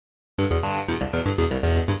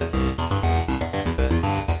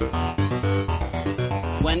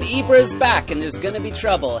When Ibra's back and there's gonna be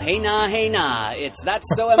trouble, hey nah, it's That's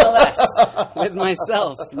So MLS with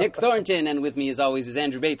myself, Nick Thornton, and with me as always is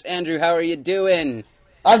Andrew Bates. Andrew, how are you doing?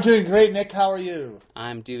 I'm doing great, Nick. How are you?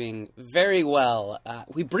 I'm doing very well.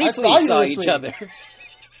 We briefly saw each other.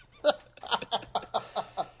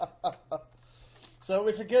 So it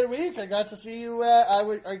was a good week. I got to see you.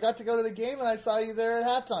 I got to go to the game, and I saw you there at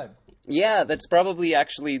halftime. Yeah, that's probably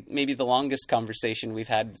actually maybe the longest conversation we've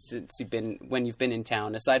had since when you've been in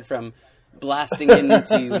town, aside from blasting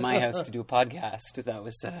into my house to do a podcast. That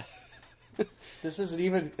was. This is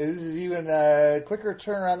even a quicker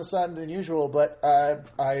turnaround the sun than usual, but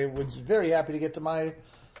I was very happy to get to my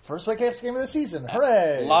first Whitecaps game of the season.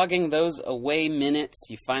 Hooray! Logging those away minutes,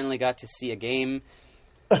 you finally got to see a game.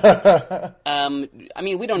 I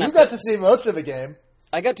mean, we don't have. You got to see most of the game.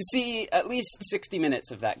 I got to see at least 60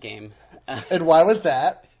 minutes of that game. And why was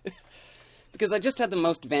that? Because I just had the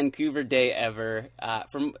most Vancouver day ever.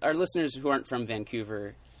 From our listeners who aren't from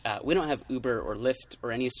Vancouver, we don't have Uber or Lyft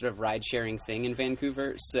or any sort of ride-sharing thing in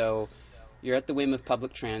Vancouver, so you're at the whim of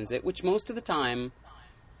public transit, which most of the time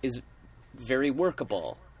is very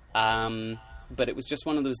workable. But it was just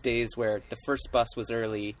one of those days where the first bus was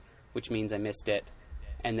early, which means I missed it,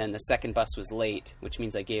 and then the second bus was late, which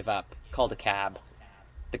means I gave up, called a cab.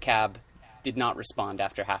 The cab did not respond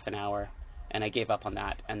after half an hour, and I gave up on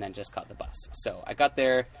that and then just caught the bus. So I got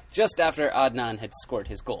there just after Adnan had scored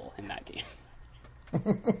his goal in that game.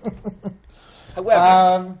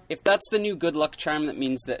 However, if that's the new good luck charm that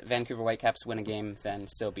means that Vancouver Whitecaps win a game, then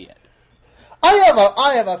so be it.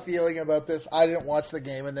 I have a feeling about this. I didn't watch the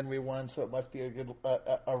game and then we won, so it must be a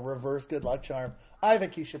reverse good luck charm. I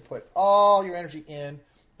think you should put all your energy in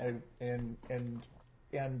and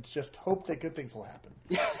just hope that good things will happen.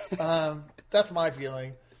 That's my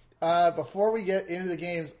feeling. Before we get into the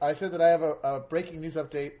games, I said that I have a breaking news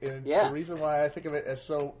update, and the reason why I think of it as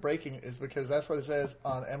so breaking is because that's what it says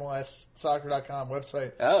on MLSsoccer.com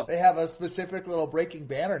website. Oh. They have a specific little breaking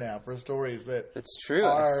banner now for stories that's true.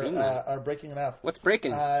 are breaking enough. What's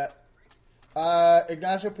breaking?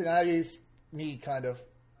 Ignacio Pinalli's knee, kind of.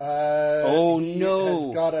 No!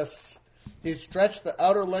 Has got us. He's stretched the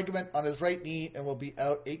outer ligament on his right knee and will be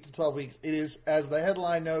out 8 to 12 weeks. It is, as the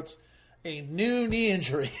headline notes, a new knee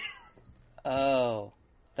injury. Oh,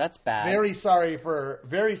 that's bad. Very sorry for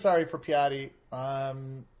Piatti,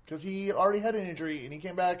 because he already had an injury and he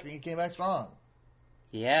came back strong.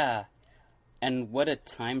 Yeah, and what a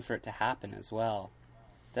time for it to happen as well.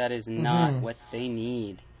 That is not what they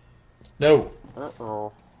need. No.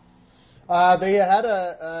 Uh-oh. They had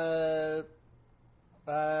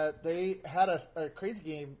a crazy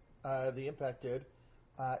game. The Impact did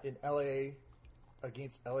in LA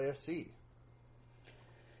against LAFC.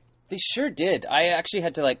 They sure did. I actually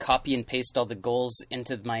had to copy and paste all the goals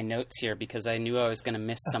into my notes here because I knew I was going to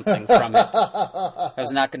miss something from it. I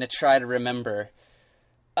was not going to try to remember.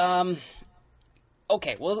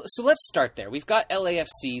 Okay, well, so let's start there. We've got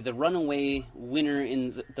LAFC, the runaway winner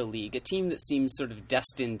in the league, a team that seems sort of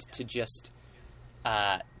destined to just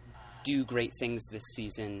do great things this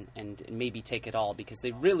season and maybe take it all, because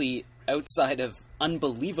they really, outside of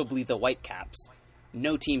unbelievably the Whitecaps,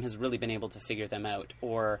 no team has really been able to figure them out,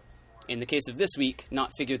 or in the case of this week, not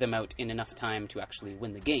figure them out in enough time to actually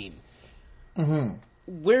win the game. Mm-hmm.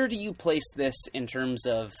 Where do you place this in terms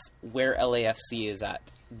of where LAFC is at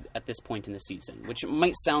this point in the season? Which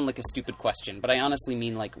might sound like a stupid question, but I honestly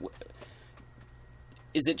mean,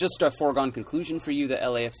 is it just a foregone conclusion for you that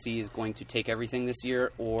LAFC is going to take everything this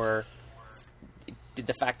year, or did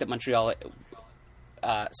the fact that Montreal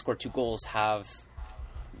scored 2 goals have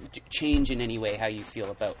change in any way how you feel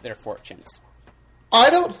about their fortunes? I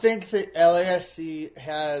don't think that LAFC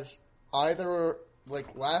has either.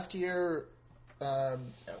 Last year,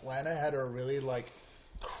 Atlanta had a really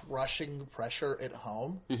crushing pressure at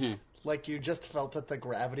home. Mm-hmm. You just felt that the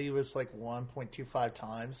gravity was 1.25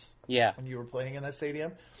 times. Yeah. When you were playing in that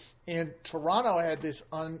stadium. And Toronto had this,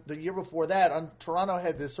 the year before that, Toronto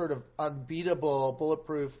had this sort of unbeatable,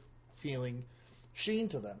 bulletproof feeling sheen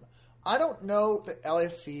to them. I don't know that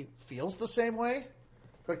LAFC feels the same way,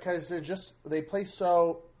 because they play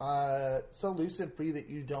so loose and free that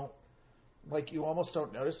you don't, you almost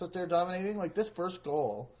don't notice that they're dominating. This first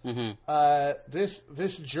goal,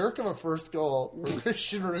 this jerk of a first goal from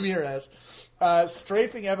Christian Ramirez,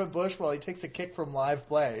 strafing Evan Bush while he takes a kick from live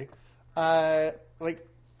play,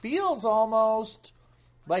 feels almost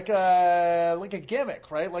like a gimmick,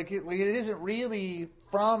 right? It isn't really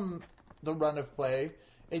from the run of play,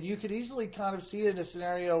 and you could easily kind of see it in a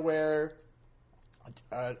scenario where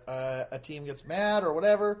a team gets mad or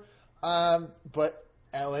whatever, But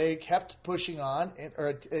LA kept pushing on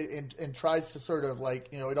and tries to sort of like,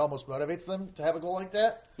 it almost motivates them to have a goal like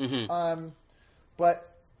that. Mm-hmm.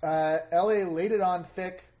 But LA laid it on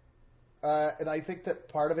thick, and I think that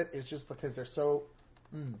part of it is just because they're so.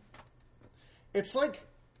 It's like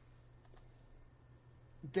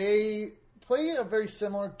they play a very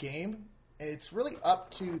similar game, and it's really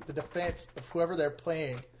up to the defense of whoever they're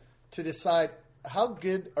playing to decide how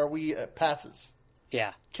good are we at passes.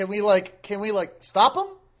 Yeah. Can we stop them,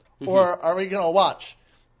 or are we going to watch?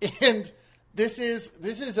 And this is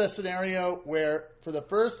a scenario where for the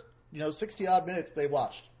first 60 odd minutes they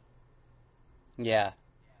watched. Yeah.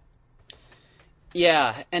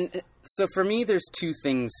 Yeah, and so for me, there's two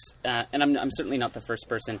things, and I'm certainly not the first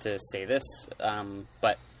person to say this,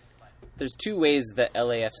 but there's two ways that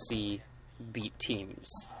LAFC beat teams,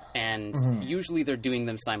 and usually they're doing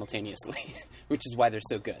them simultaneously, which is why they're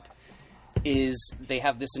so good. Is they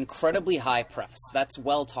have this incredibly high press that's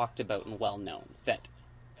well talked about and well known. That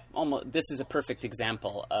this is a perfect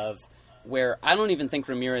example of where I don't even think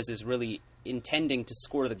Ramirez is really intending to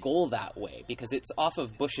score the goal that way, because it's off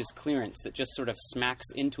of Bush's clearance that just sort of smacks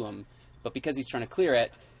into him, but because he's trying to clear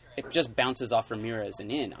it, it just bounces off Ramirez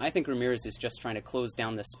and in. I think Ramirez is just trying to close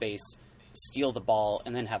down the space, steal the ball,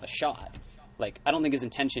 and then have a shot. Like, I don't think his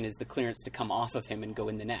intention is the clearance to come off of him and go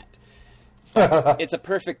in the net. It's a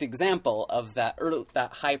perfect example of that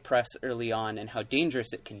high press early on and how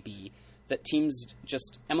dangerous it can be, that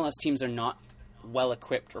MLS teams are not well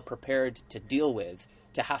equipped or prepared to deal with,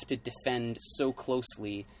 to have to defend so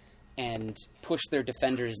closely and push their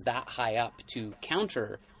defenders that high up to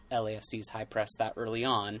counter LAFC's high press that early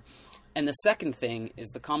on. And the second thing is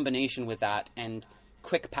the combination with that and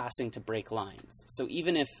quick passing to break lines. So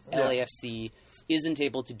even if LAFC isn't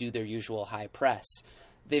able to do their usual high press,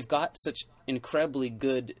 they've got such incredibly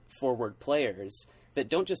good forward players that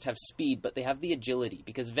don't just have speed, but they have the agility,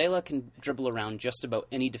 because Vela can dribble around just about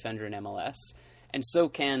any defender in MLS, and so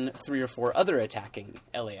can 3 or 4 other attacking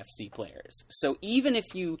LAFC players. So even if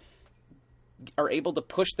you are able to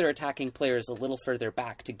push their attacking players a little further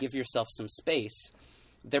back to give yourself some space,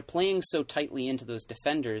 they're playing so tightly into those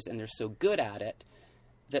defenders, and they're so good at it,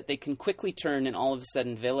 that they can quickly turn, and all of a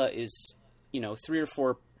sudden Vela is, 3 or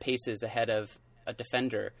 4 paces ahead of a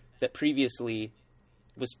defender that previously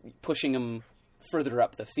was pushing him further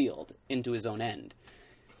up the field into his own end.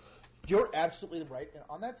 You're absolutely right. And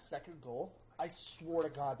on that second goal, I swore to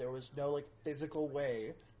God there was no physical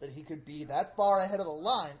way that he could be that far ahead of the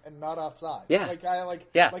line and not offside. Yeah.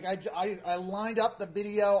 I lined up the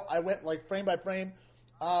video. I went frame by frame.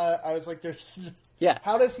 I was like, "There's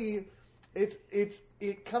How does he?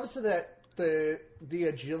 It comes to that the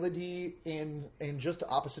agility in just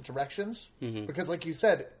opposite directions, because like you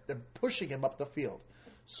said, they're pushing him up the field.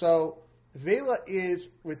 So Vela is,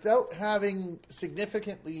 without having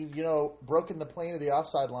significantly broken the plane of the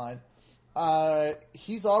offside line,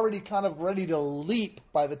 he's already kind of ready to leap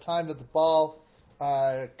by the time that the ball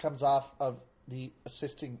comes off of the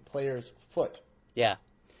assisting player's foot. Yeah,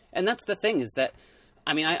 and that's the thing, is that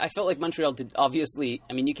I felt like Montreal did, obviously,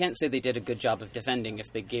 you can't say they did a good job of defending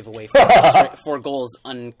if they gave away 4 goals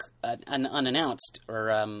unannounced, or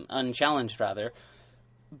unchallenged, rather.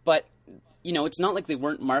 But, it's not like they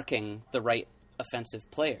weren't marking the right offensive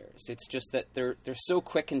players. It's just that they're so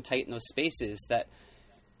quick and tight in those spaces that,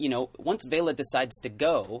 once Vela decides to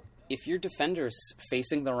go, if your defender's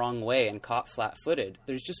facing the wrong way and caught flat-footed,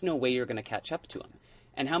 there's just no way you're going to catch up to him.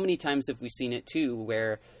 And how many times have we seen it, too,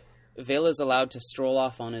 where Vela's allowed to stroll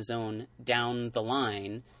off on his own down the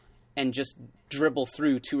line and just dribble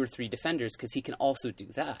through 2 or 3 defenders, because he can also do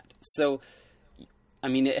that. So,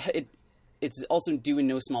 it's also due in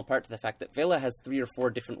no small part to the fact that Vela has 3 or 4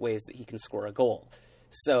 different ways that he can score a goal.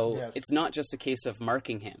 So It's not just a case of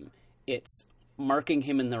marking him. It's marking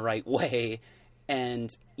him in the right way and,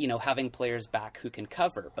 having players back who can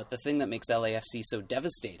cover. But the thing that makes LAFC so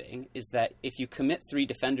devastating is that if you commit 3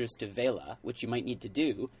 defenders to Vela, which you might need to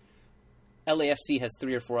do, LAFC has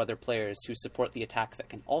 3 or 4 other players who support the attack that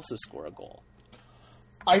can also score a goal.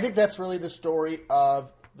 I think that's really the story of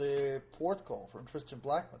the 4th goal from Tristan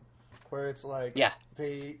Blackman, where it's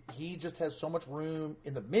he just has so much room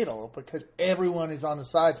in the middle because everyone is on the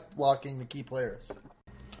sides blocking the key players.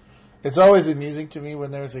 It's always amusing to me when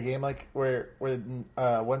there's a game where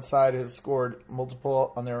one side has scored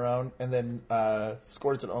multiple on their own and then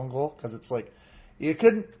scores an own goal, because it's like, you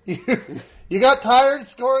couldn't. You got tired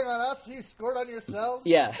scoring on us. You scored on yourselves.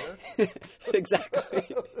 Yeah, exactly.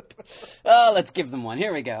 Oh, let's give them one.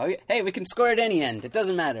 Here we go. Hey, we can score at any end. It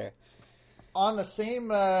doesn't matter. On the same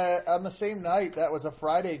night, that was a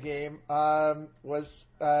Friday game. Was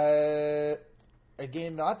a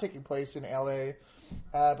game not taking place in LA,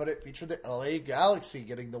 but it featured the LA Galaxy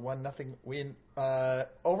getting the 1-0 win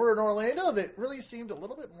over in Orlando that really seemed a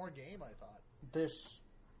little bit more game, I thought. This,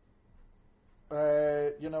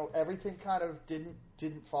 everything kind of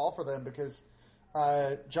didn't fall for them because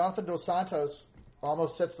Jonathan Dos Santos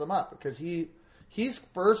almost sets them up because he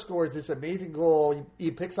first scores this amazing goal.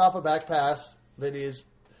 He picks off a back pass that is,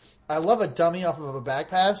 I love a dummy off of a back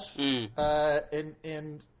pass. And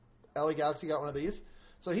LA Galaxy got one of these.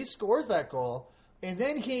 So he scores that goal. And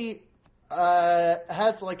then he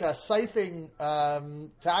has like a scything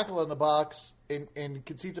tackle in the box and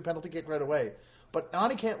concedes a penalty kick right away. But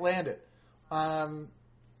Nani can't land it.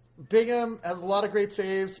 Bingham has a lot of great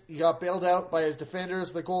saves. He got bailed out by his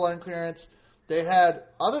defenders, the goal line clearance. They had,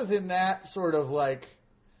 other than that, sort of like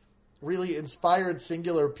really inspired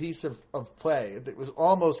singular piece of play that was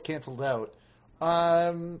almost canceled out.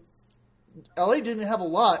 LA didn't have a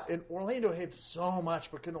lot, and Orlando had so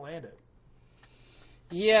much but couldn't land it.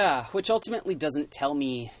 Yeah, which ultimately doesn't tell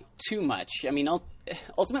me too much. I mean,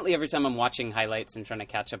 ultimately every time I'm watching highlights and trying to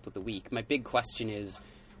catch up with the week, my big question is,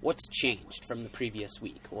 what's changed from the previous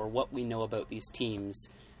week, or what we know about these teams?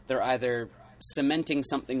 They're either cementing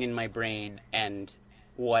something in my brain and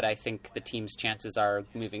what I think the team's chances are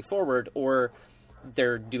moving forward, or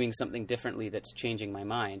they're doing something differently that's changing my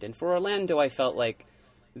mind. And for Orlando, I felt like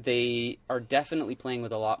they are definitely playing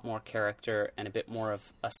with a lot more character and a bit more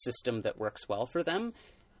of a system that works well for them.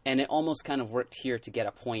 And it almost kind of worked here to get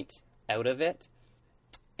a point out of it.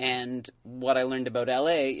 And what I learned about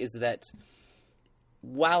LA is that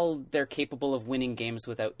while they're capable of winning games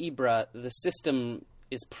without Ibra, the system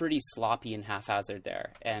is pretty sloppy and haphazard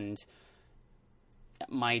there. And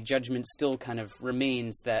my judgment still kind of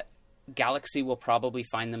remains that Galaxy will probably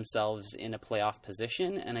find themselves in a playoff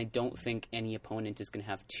position, and I don't think any opponent is going to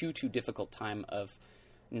have too difficult time of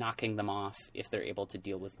knocking them off if they're able to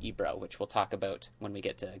deal with Ibra, which we'll talk about when we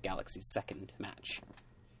get to Galaxy's second match.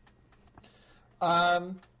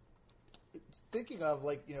 Thinking of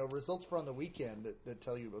results from the weekend that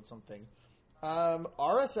tell you about something.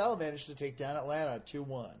 RSL managed to take down Atlanta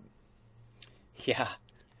 2-1. Yeah.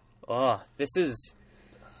 Oh, this is...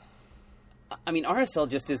 I mean, RSL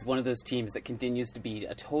just is one of those teams that continues to be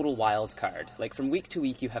a total wild card. Like, from week to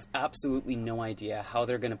week, you have absolutely no idea how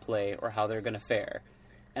they're going to play or how they're going to fare.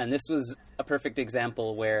 And this was a perfect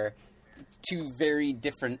example where two very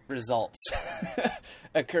different results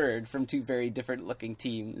occurred from two very different looking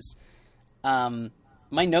teams. My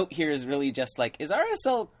note here is really just like, is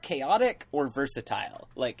RSL chaotic or versatile?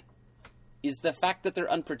 Like, is the fact that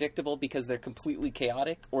they're unpredictable because they're completely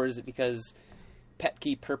chaotic, or is it because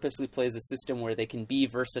Petke purposely plays a system where they can be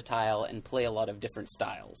versatile and play a lot of different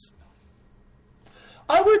styles?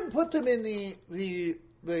 I wouldn't put them in the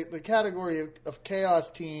category of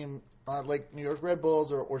chaos team like New York Red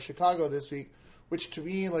Bulls or Chicago this week, which to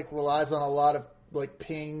me relies on a lot of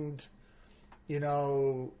pinged,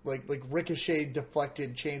 ricochet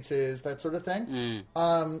deflected chances, that sort of thing.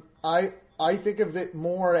 I think of it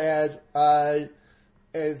more as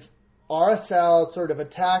RSL sort of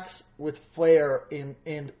attacks with flair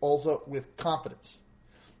and also with confidence.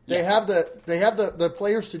 They have the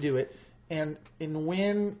players to do it, and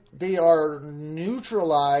when they are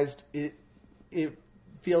neutralized, it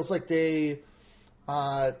feels like they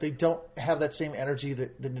don't have that same energy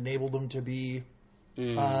that enabled them to be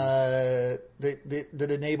that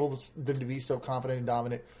enables them to be so confident and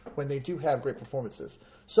dominant when they do have great performances.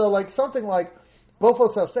 So something like Bofo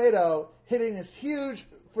Salcedo hitting this huge,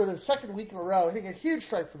 for the second week in a row, hitting a huge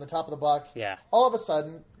strike from the top of the box. Yeah. All of a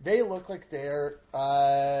sudden, they look like they're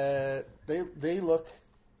they look,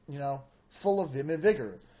 full of vim and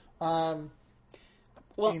vigor. And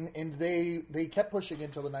they kept pushing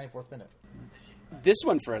until the 94th minute. This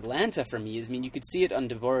one for Atlanta for me is, you could see it on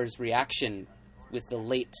De Boer's reaction with the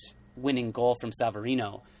late winning goal from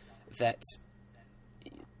Savarino, that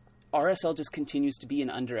RSL just continues to be an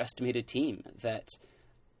underestimated team, that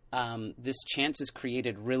this chance is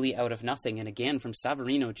created really out of nothing. And again, from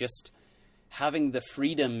Savarino, just having the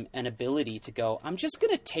freedom and ability to go, I'm just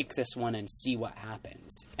going to take this one and see what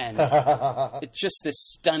happens. And it's just this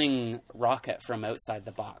stunning rocket from outside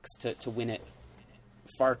the box to win it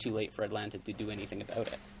far too late for Atlanta to do anything about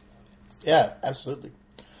it. Yeah, absolutely.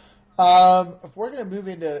 If we're going to move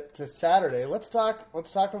into Saturday, let's talk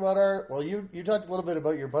about our. Well, you talked a little bit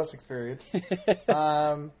about your bus experience.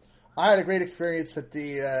 I had a great experience at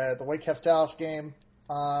the Whitecaps Dallas game.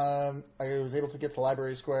 I was able to get to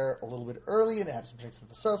Library Square a little bit early and have some drinks with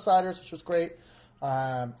the Southsiders, which was great.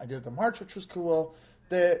 I did the march, which was cool.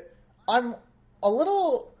 I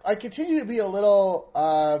continue to be a little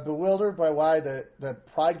bewildered by why the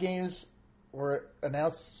Pride games were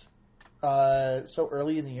announced so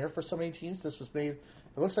early in the year for so many teams. This was made.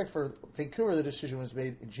 It looks like for Vancouver, the decision was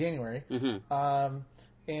made in January,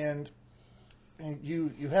 and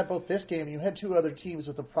you had both this game and you had two other teams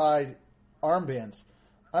with the Pride armbands.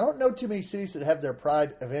 I don't know too many cities that have their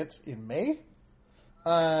Pride events in May.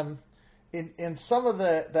 In some of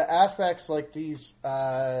the aspects like these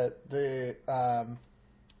the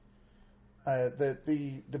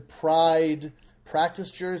Pride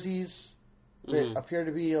practice jerseys that appear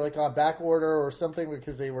to be like on back order or something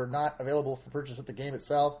because they were not available for purchase at the game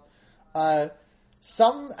itself.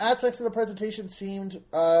 Some aspects of the presentation seemed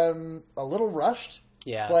a little rushed.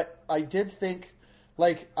 Yeah. But I did think,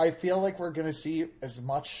 I feel like we're going to see as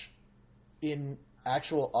much in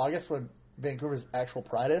actual August when Vancouver's actual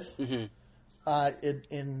Pride is, in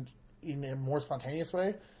a more spontaneous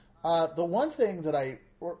way. The one thing that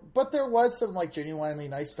but there was some genuinely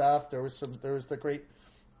nice stuff. There was the great,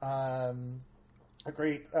 I'll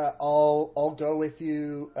go with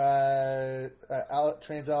you,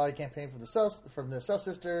 Trans Ally campaign from the South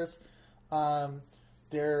Sisters.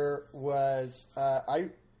 There was,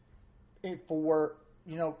 for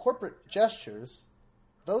corporate gestures,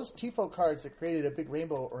 those TIFO cards that created a big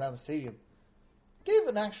rainbow around the stadium gave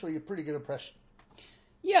actually a pretty good impression.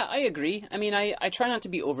 Yeah, I agree. I mean, I try not to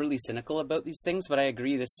be overly cynical about these things, but I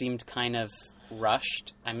agree this seemed kind of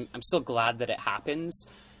rushed. I'm still glad that it happens.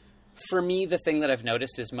 For me, the thing that I've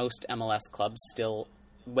noticed is most MLS clubs still,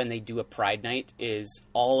 when they do a Pride Night, is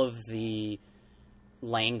all of the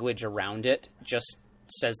language around it just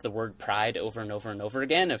says the word pride over and over and over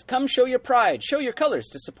again of come show your pride, show your colors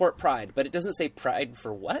to support pride, but it doesn't say pride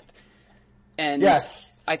for what. And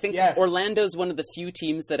yes. I think Orlando's one of the few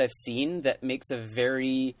teams that I've seen that makes a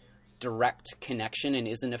very direct connection and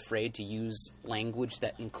isn't afraid to use language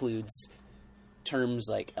that includes terms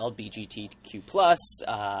like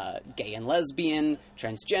LGBTQ+, gay and lesbian,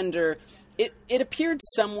 transgender. It appeared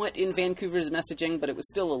somewhat in Vancouver's messaging, but it was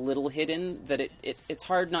still a little hidden that it's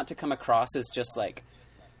hard not to come across as just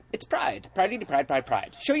it's pride.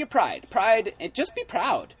 Pride. Show your pride. Pride, just be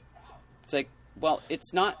proud. It's well,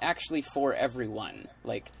 it's not actually for everyone.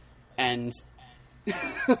 And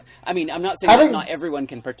I mean, I'm not saying that not everyone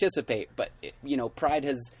can participate, but pride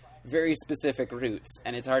has very specific roots,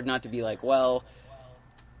 and it's hard not to be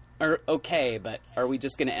okay, but are we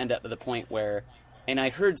just going to end up at the point where, and I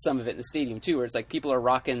heard some of it in the stadium too, where it's people are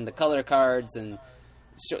rocking the color cards and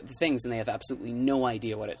the things, and they have absolutely no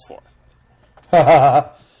idea what it's for. I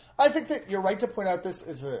think that you're right to point out this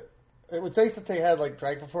is it was nice that they had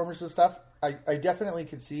drag performers and stuff. I definitely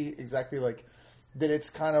could see exactly that it's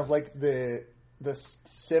kind of the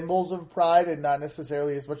symbols of pride and not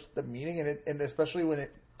necessarily as much the meaning, and especially when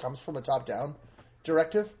it comes from a top down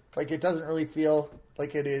directive, it doesn't really feel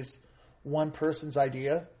like it is one person's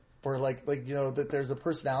idea, or that there's a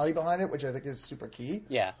personality behind it, which I think is super key.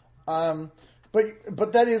 Yeah.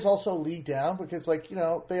 But that is also league down because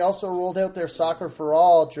they also rolled out their Soccer for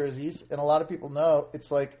All jerseys, and a lot of people know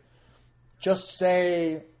it's just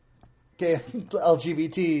say gay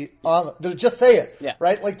LGBT on just say it. Yeah.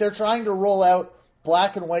 Right? They're trying to roll out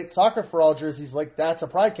black and white Soccer for All jerseys that's a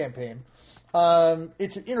pride campaign.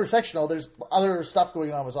 It's intersectional. There's other stuff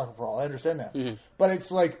going on with Soccer for All. I understand that. Mm-hmm. But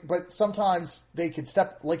it's but sometimes they can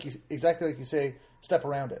step exactly like you say, step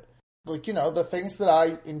around it. The things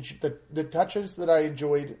that the touches that I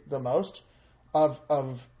enjoyed the most of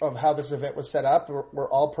how this event was set up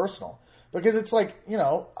were all personal, because it's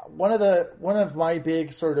one of my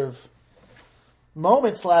big sort of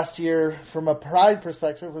moments last year from a Pride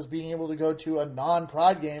perspective was being able to go to a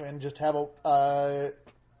non-Pride game and just have a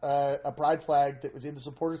Pride flag that was in the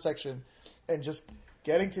supporter section, and just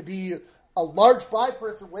getting to be a large Pride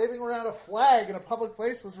person waving around a flag in a public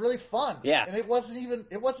place was really fun. Yeah. And it wasn't even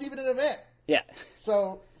an event. Yeah.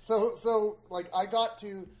 So I got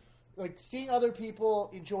to seeing other people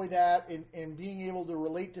enjoy that and being able to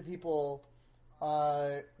relate to people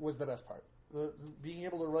was the best part. Being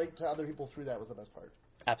able to relate to other people through that was the best part.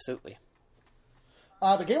 Absolutely.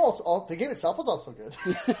 The game itself was also good.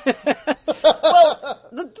 Well,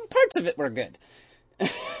 the parts of it were good.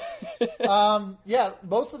 Yeah,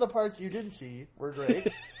 most of the parts you didn't see were great.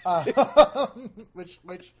 Which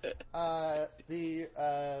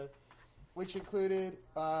included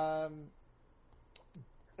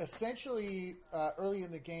essentially early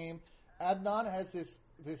in the game, Adnan has this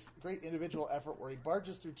great individual effort where he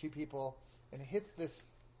barges through two people and hits this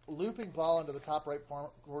looping ball into the top right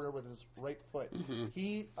corner with his right foot. Mm-hmm.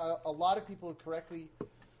 He a lot of people correctly,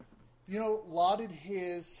 lauded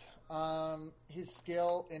his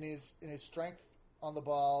skill and his strength on the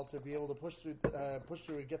ball to be able to push through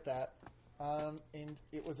and get that. and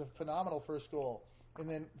it was a phenomenal first goal. And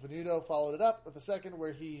then Venuto followed it up with the second,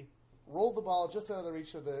 where he rolled the ball just out of the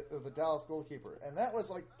reach of the Dallas goalkeeper, and that was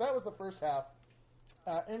the first half,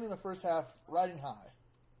 ending the first half riding high.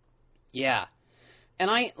 Yeah. And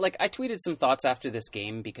I tweeted some thoughts after this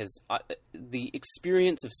game because the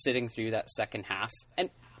experience of sitting through that second half, and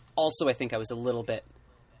also I think I was a little bit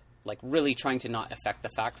really trying to not affect the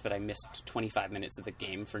fact that I missed 25 minutes of the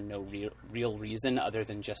game for no real reason other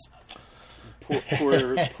than just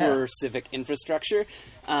poor civic infrastructure.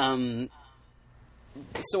 But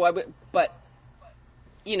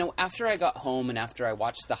after I got home and after I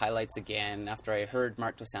watched the highlights again, after I heard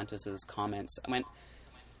Marc Dos Santos' comments, I went,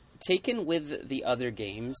 taken with the other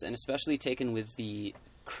games, and especially taken with the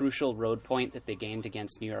crucial road point that they gained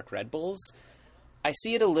against New York Red Bulls, I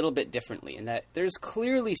see it a little bit differently in that there's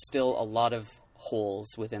clearly still a lot of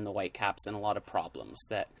holes within the Whitecaps and a lot of problems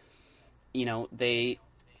that,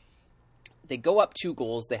 they go up 2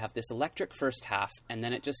 goals, they have this electric first half, and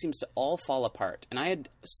then it just seems to all fall apart. And I had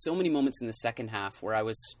so many moments in the second half where I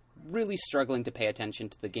was really struggling to pay attention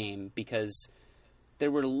to the game because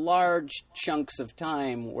there were large chunks of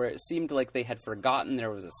time where it seemed like they had forgotten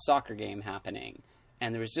there was a soccer game happening.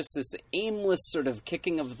 And there was just this aimless sort of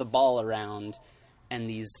kicking of the ball around and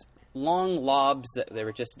these long lobs that they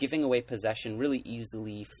were just giving away possession really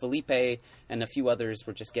easily. Felipe and a few others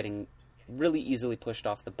were just getting really easily pushed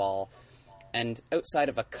off the ball. And outside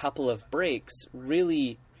of a couple of breaks,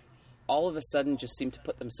 really all of a sudden just seemed to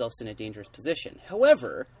put themselves in a dangerous position.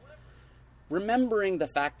 However, remembering the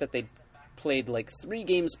fact that they'd played 3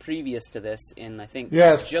 games previous to this in, I think,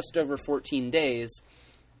 just over 14 days,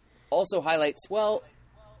 also highlights, well,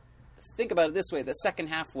 think about it this way. The second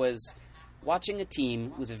half was watching a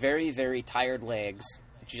team with very, very tired legs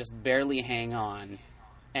just barely hang on.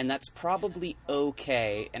 And that's probably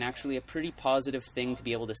okay, and actually a pretty positive thing to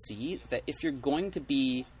be able to see, that if you're going to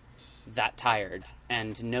be that tired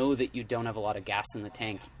and know that you don't have a lot of gas in the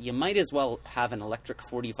tank, you might as well have an electric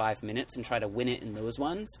 45 minutes and try to win it in those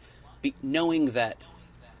ones, knowing that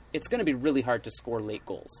it's going to be really hard to score late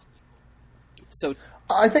goals. So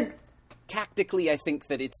I think tactically, I think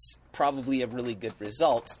that it's probably a really good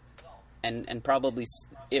result, and probably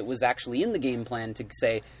it was actually in the game plan to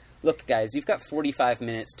say, look, guys, you've got 45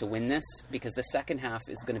 minutes to win this because the second half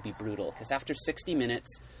is going to be brutal. Because after 60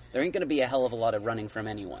 minutes, there ain't going to be a hell of a lot of running from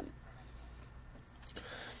anyone.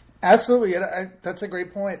 Absolutely, and that's a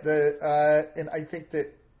great point. And I think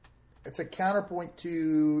that it's a counterpoint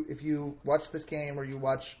to if you watch this game or you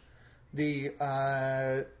watch the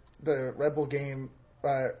Red Bull game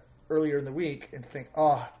earlier in the week and think,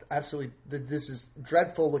 oh, absolutely, this is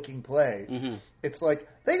dreadful looking play. Mm-hmm. It's like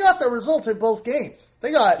they got the result in both games.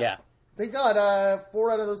 They got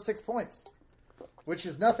 4 out of those 6 points, which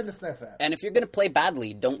is nothing to sniff at. And if you're going to play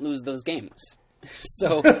badly, don't lose those games.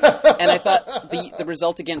 So, and I thought the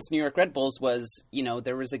result against New York Red Bulls was,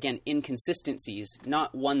 there was, again, inconsistencies.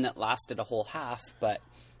 Not one that lasted a whole half, but,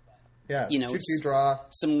 2-2 draw.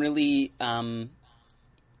 Some really, some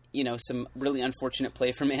really unfortunate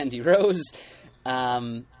play from Andy Rose,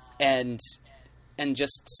 and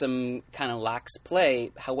just some kind of lax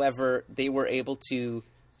play. However, they were able to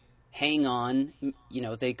hang on.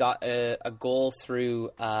 They got a goal through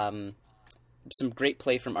some great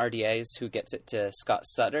play from RDAs, who gets it to Scott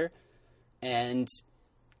Sutter. And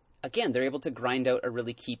again, they're able to grind out a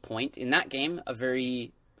really key point. In that game, a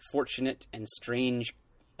very fortunate and strange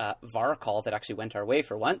VAR call that actually went our way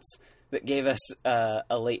for once, that gave us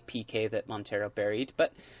a late PK that Montero buried.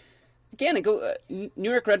 But again, New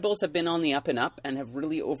York Red Bulls have been on the up and up and have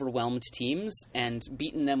really overwhelmed teams and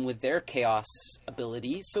beaten them with their chaos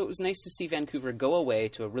ability. So it was nice to see Vancouver go away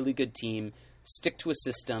to a really good team, stick to a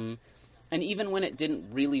system, and even when it didn't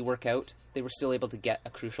really work out, they were still able to get a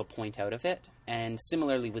crucial point out of it. And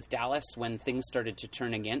similarly with Dallas, when things started to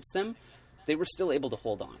turn against them, they were still able to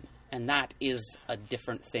hold on. And that is a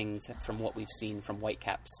different thing from what we've seen from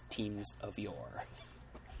Whitecaps teams of yore.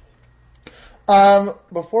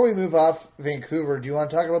 Before we move off Vancouver, do you want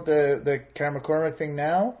to talk about the Kyle McCormick thing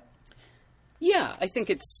now? Yeah, I think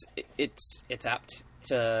it's apt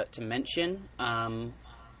to mention.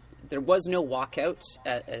 There was no walkout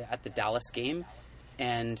at the Dallas game,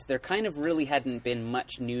 and there kind of really hadn't been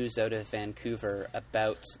much news out of Vancouver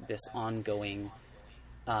about this ongoing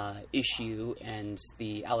issue and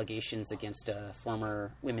the allegations against a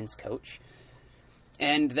former women's coach.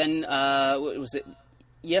 And then, was it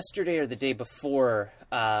yesterday or the day before,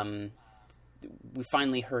 we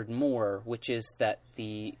finally heard more, which is that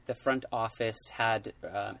the front office had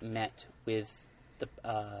met with the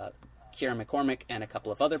Kira McCormick and a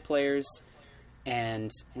couple of other players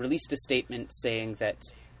and released a statement saying that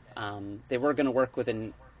They were going to work with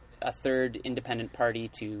a third independent party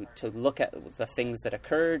to look at the things that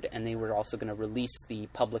occurred, and they were also going to release the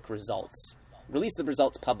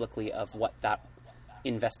results publicly of what that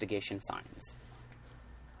investigation finds.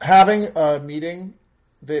 Having a meeting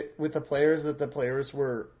with the players that the players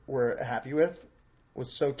were happy with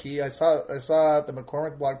was so key. I saw the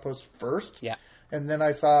McCormick blog post first, yeah, and then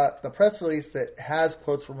I saw the press release that has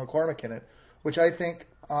quotes from McCormick in it, which I think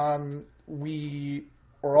we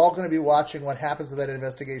are all going to be watching what happens with that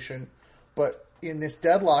investigation. But in this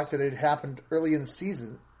deadlock that had happened early in the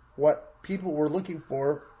season, what people were looking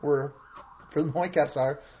for the Whitecaps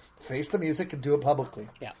are face the music and do it publicly.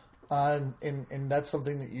 Yeah. And that's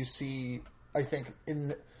something that you see, I think,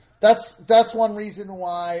 that's one reason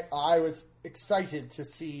why I was excited to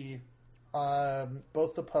see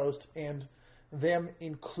both the post and them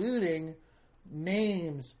including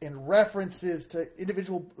names and references to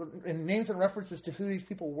names and references to who these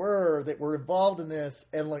people were that were involved in this,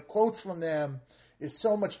 and like quotes from them is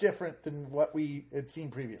so much different than what we had seen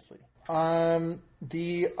previously.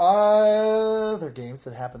 The other games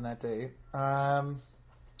that happened that day.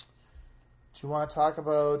 Do you want to talk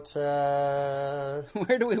about...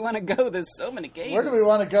 Where do we want to go? There's so many games. Where do we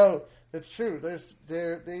want to go? That's true.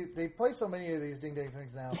 They play so many of these ding-dang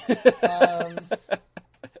things now.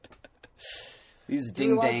 These ding-dang games. Do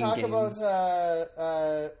we want to talk about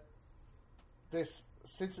this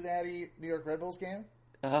Cincinnati-New York Red Bulls game?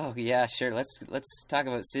 Oh, yeah, sure. Let's talk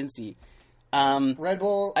about Cincy. Red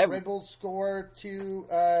Bulls score two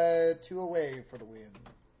away for the win.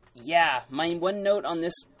 Yeah, my one note on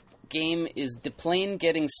this game is DePlane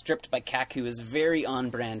getting stripped by Kaku is very on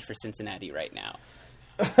brand for Cincinnati right now.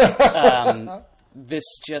 This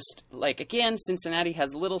just, like, again, Cincinnati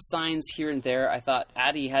has little signs here and there. I thought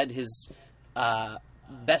Addy had his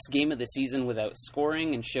best game of the season without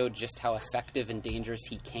scoring and showed just how effective and dangerous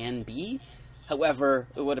he can be. However,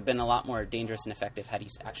 it would have been a lot more dangerous and effective had he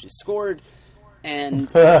actually scored. And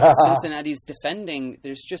Cincinnati's defending,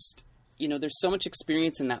 there's just... there's so much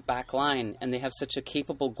experience in that back line, and they have such a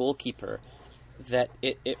capable goalkeeper that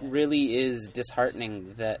it really is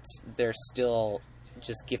disheartening that they're still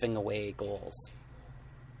just giving away goals.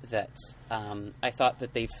 That I thought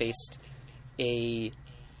that they faced a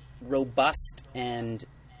robust and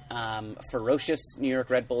ferocious New York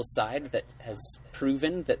Red Bulls side that has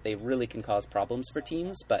proven that they really can cause problems for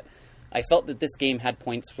teams, but I felt that this game had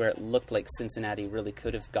points where it looked like Cincinnati really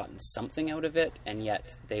could have gotten something out of it, and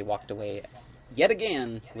yet they walked away yet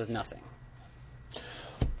again with nothing.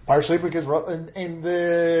 Partially because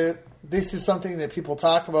this is something that people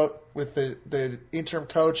talk about with the interim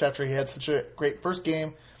coach after he had such a great first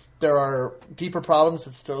game. There are deeper problems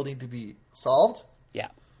that still need to be solved. Yeah.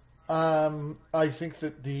 I think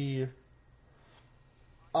that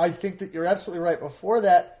you're absolutely right. Before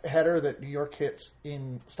that header that New York hits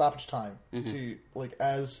in stoppage time to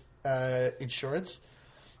as insurance,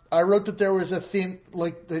 I wrote that there was a thin,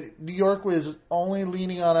 that New York was only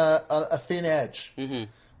leaning on a thin edge.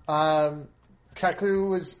 Mm-hmm. Kaku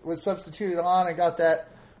was substituted on and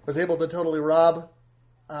was able to totally rob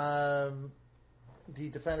the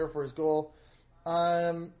defender for his goal.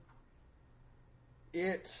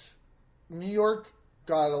 New York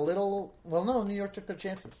got a little... Well, no, New York took their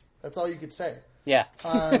chances. That's all you could say. Yeah.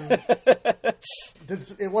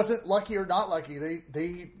 It wasn't lucky or not lucky.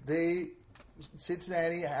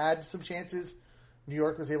 Cincinnati had some chances. New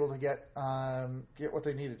York was able to get what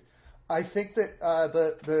they needed. I think that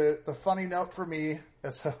the funny note for me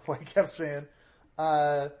as a Whitecaps fan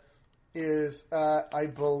is I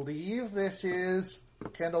believe this is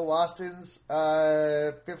Kendall Waston's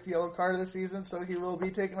 5th yellow card of the season, so he will be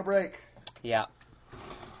taking a break. Yeah.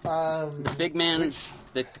 Big man,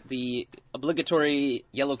 the obligatory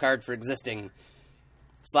yellow card for existing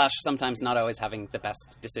 / sometimes not always having the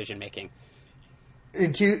best decision making.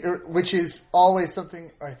 Which is always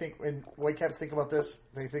something, I think, when Whitecaps think about this,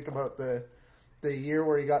 they think about the year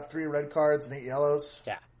where he got 3 red cards and 8 yellows.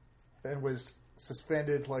 Yeah. And was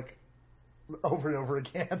suspended over and over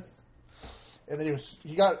again. And then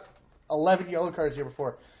he got 11 yellow cards the year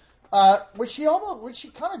before. Which he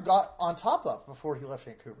kind of got on top of before he left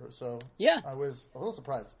Vancouver. So yeah, I was a little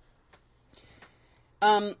surprised.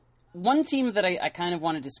 One team that I kind of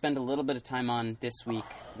wanted to spend a little bit of time on this week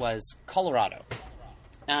was Colorado.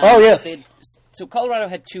 Yes. So Colorado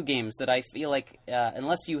had 2 games that I feel like,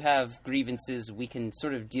 unless you have grievances, we can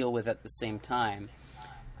sort of deal with at the same time.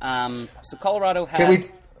 So Colorado had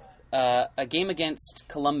a game against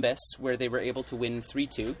Columbus where they were able to win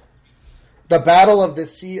 3-2. The battle of the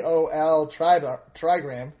COL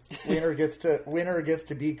trigram. Winner gets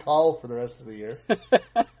to be called for the rest of the year.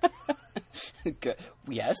 Good.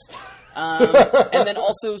 Yes. And then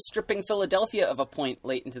also stripping Philadelphia of a point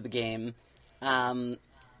late into the game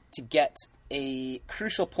to get a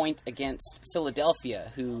crucial point against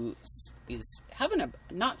Philadelphia, who is having a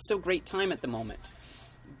not so great time at the moment.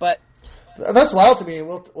 But that's wild to me.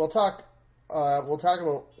 We'll talk about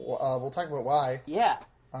why. Yeah.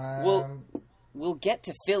 We'll get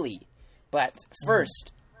to Philly, but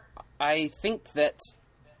first, I think that,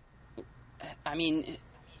 I mean,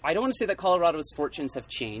 I don't want to say that Colorado's fortunes have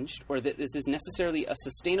changed or that this is necessarily a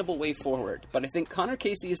sustainable way forward, but I think Connor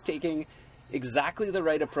Casey is taking exactly the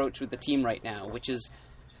right approach with the team right now, which is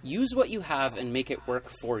use what you have and make it work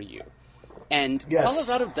for you. And yes.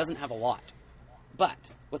 Colorado doesn't have a lot,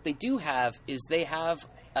 but what they do have is they have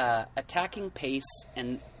attacking pace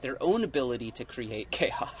and their own ability to create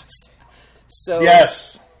chaos. So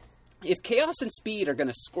yes. If chaos and speed are going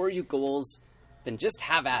to score you goals, then just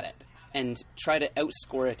have at it and try to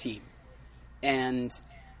outscore a team. And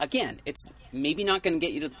again, it's maybe not going to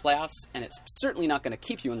get you to the playoffs, and it's certainly not going to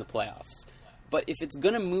keep you in the playoffs. But if it's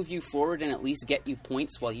going to move you forward and at least get you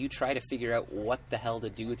points while you try to figure out what the hell to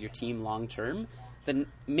do with your team long term, then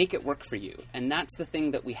make it work for you. And that's the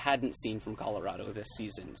thing that we hadn't seen from Colorado this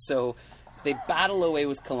season. So they battle away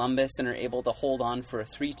with Columbus and are able to hold on for a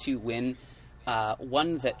 3-2 win.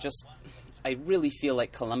 One that just, I really feel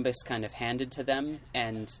like Columbus kind of handed to them,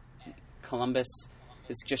 and Columbus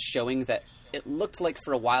is just showing that it looked like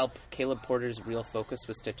for a while Caleb Porter's real focus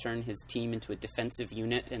was to turn his team into a defensive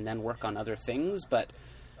unit and then work on other things, but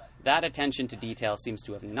that attention to detail seems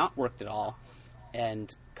to have not worked at all,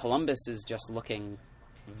 and Columbus is just looking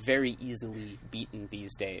very easily beaten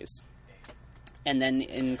these days. And then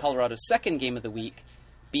in Colorado's second game of the week,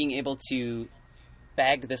 being able to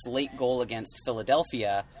bag this late goal against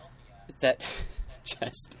Philadelphia that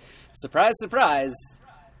just, surprise, surprise,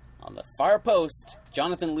 on the far post,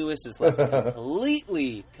 Jonathan Lewis is left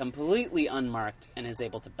completely unmarked and is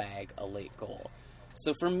able to bag a late goal.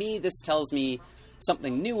 So for me, this tells me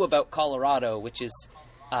something new about Colorado, which is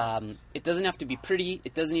it doesn't have to be pretty,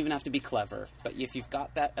 it doesn't even have to be clever, but if you've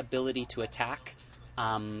got that ability to attack,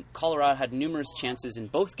 Colorado had numerous chances in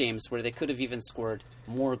both games where they could have even scored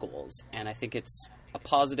more goals, and I think it's a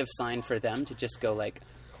positive sign for them to just go like,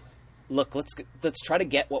 look, let's try to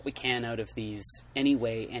get what we can out of these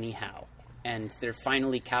anyway, anyhow. And they're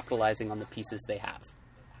finally capitalizing on the pieces they have.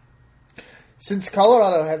 Since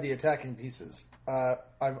Colorado have the attacking pieces,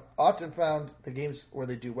 I've often found the games where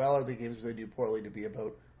they do well or the games where they do poorly to be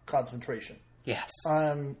about concentration. Yes.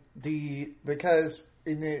 Because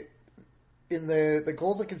in the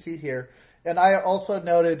goals I can see here, and I also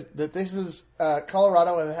noted that this is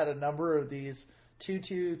Colorado have had a number of these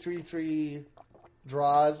 2-2, 3-3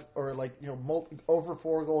 draws, or over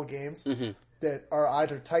 4-goal games that are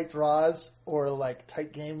either tight draws or like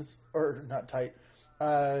tight games, or not tight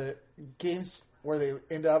games where they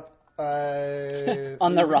end up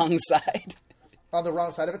on the wrong side. On the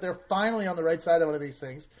wrong side of it. They're finally on the right side of one of these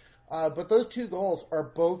things. But those 2 goals are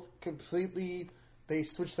both completely, they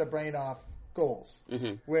switch their brain off goals.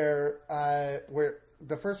 Where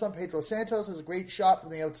the first one, Pedro Santos, is a great shot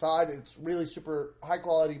from the outside. It's really super high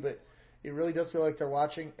quality, but it really does feel like they're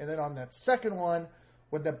watching. And then on that second one,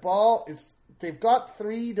 when the ball is, they've got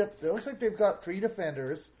it looks like they've got 3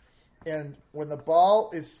 defenders, and when the ball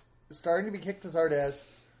is starting to be kicked to Zardes,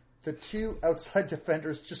 the 2 outside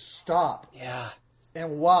defenders just stop. Yeah.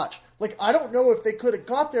 And watch. Like, I don't know if they could have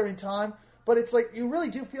got there in time, but it's like, you really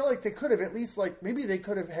do feel like they could have at least, like, maybe they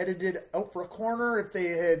could have headed it out for a corner if they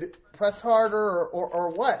had pressed harder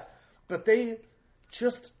or what. But they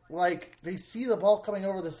just, like, they see the ball coming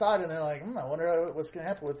over the side and they're like, I wonder what's going to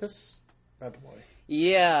happen with this bad boy.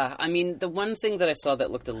 Yeah, I mean, the one thing that I saw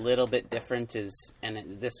that looked a little bit different is,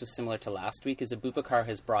 and this was similar to last week, is Abubakar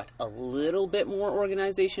has brought a little bit more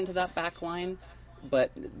organization to that back line,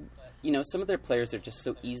 but, some of their players are just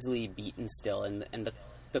so easily beaten still, and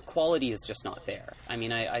the quality is just not there. I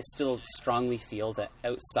mean, I still strongly feel that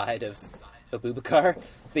outside of Abubakar,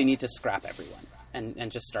 they need to scrap everyone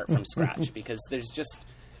and just start from scratch, because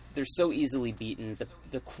they're so easily beaten.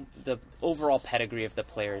 The overall pedigree of the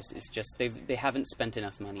players is just, they haven't spent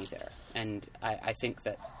enough money there. And I think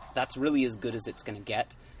that's really as good as it's going to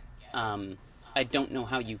get. I don't know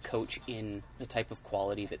how you coach in the type of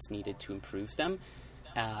quality that's needed to improve them.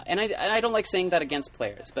 And I don't like saying that against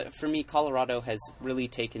players, but for me, Colorado has really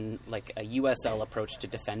taken like a USL approach to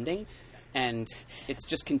defending, and it's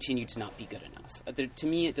just continued to not be good enough. To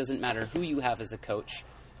me, it doesn't matter who you have as a coach.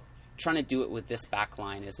 Trying to do it with this back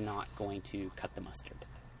line is not going to cut the mustard.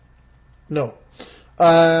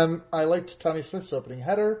 I liked Tommy Smith's opening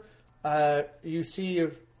header. You see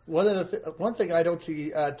one thing I don't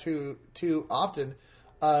see too often,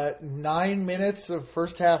 9 minutes of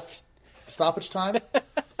first half stoppage time.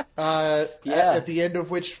 At the end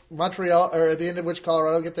of which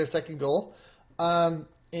Colorado get their second goal,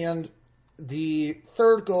 and the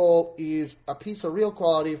third goal is a piece of real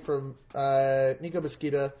quality from Nico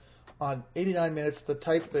Mesquita on 89 minutes, the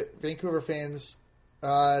type that Vancouver fans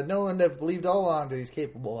know and have believed all along that he's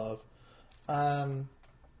capable of. And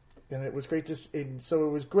it was great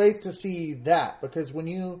to see that, because when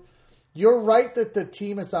you're right that the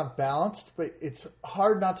team is unbalanced, but it's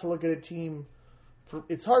hard not to look at a team.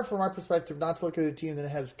 It's hard from our perspective not to look at a team that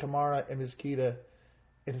has Kamara and Mesquita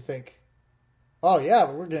and to think, oh yeah,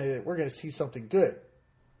 we're gonna see something good.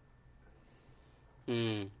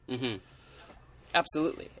 Mm-hmm.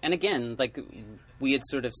 Absolutely. And again, like we had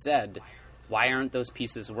sort of said, why aren't those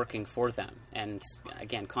pieces working for them? And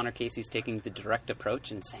again, Connor Casey's taking the direct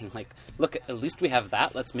approach and saying, like, look, at least we have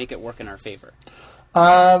that. Let's make it work in our favor.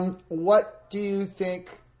 What do you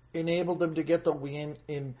think enabled them to get the win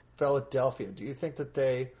in Philadelphia? Do you think that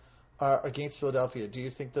they are against Philadelphia? Do you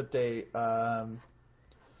think that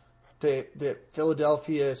that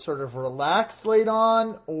Philadelphia sort of relaxed late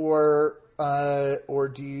on, or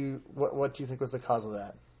do you what do you think was the cause of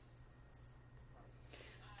that?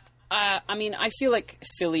 I mean, I feel like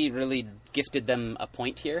Philly really gifted them a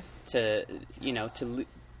point here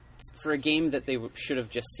for a game that they should have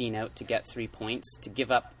just seen out to get 3 points, to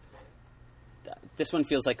give up. This one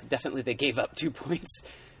feels like definitely they gave up 2 points.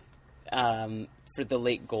 For the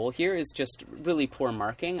late goal here is just really poor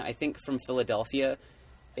marking. I think from Philadelphia,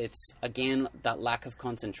 it's, again, that lack of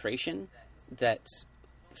concentration that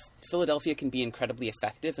Philadelphia can be incredibly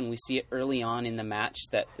effective, and we see it early on in the match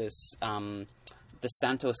that this the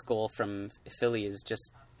Santos goal from Philly is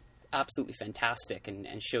just absolutely fantastic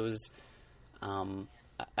and shows,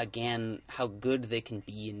 again, how good they can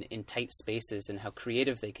be in tight spaces and how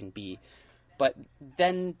creative they can be. But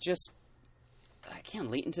then just,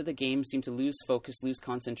 again, late into the game, seem to lose focus, lose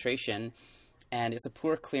concentration, and it's a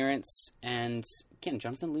poor clearance. And again,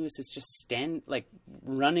 Jonathan Lewis is just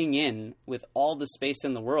running in with all the space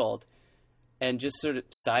in the world and just sort of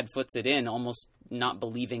side foots it in, almost not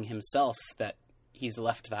believing himself that he's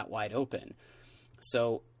left that wide open.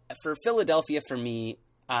 So for Philadelphia, for me,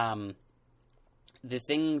 the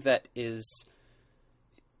thing that is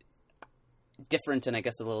different and I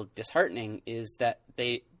guess a little disheartening is that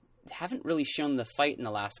they haven't really shown the fight in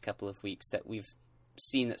the last couple of weeks that we've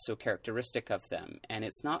seen that's so characteristic of them. And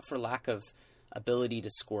it's not for lack of ability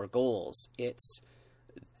to score goals. It's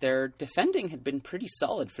their defending had been pretty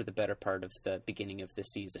solid for the better part of the beginning of the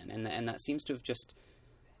season. And that seems to have just,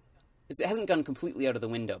 it hasn't gone completely out of the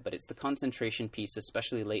window, but it's the concentration piece,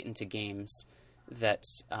 especially late into games, that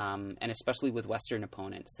and especially with Western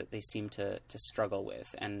opponents, that they seem to struggle with.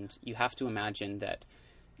 And you have to imagine that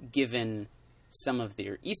given some of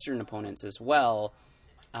their Eastern opponents as well,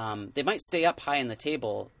 they might stay up high in the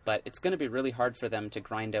table, but it's going to be really hard for them to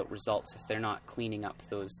grind out results if they're not cleaning up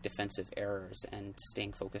those defensive errors and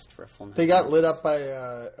staying focused for a full 90 They got minutes. lit up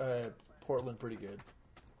by Portland pretty good.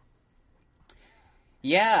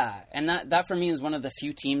 Yeah, and that for me is one of the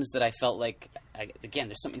few teams that I felt like, again,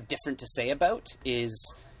 there's something different to say about,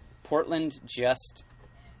 is Portland just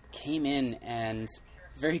came in and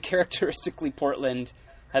very characteristically Portland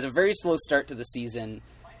had a very slow start to the season,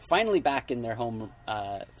 finally back in their home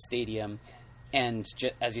stadium, and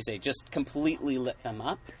as you say, just completely lit them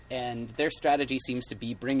up. And their strategy seems to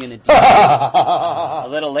be bring in a deep a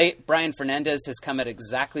little late. Brian Fernandez has come at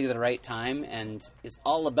exactly the right time and is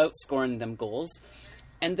all about scoring them goals.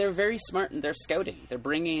 And they're very smart in their scouting. They're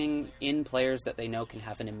bringing in players that they know can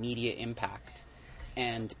have an immediate impact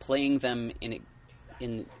and playing them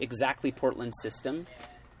in exactly Portland's system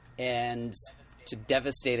and to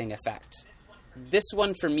devastating effect. This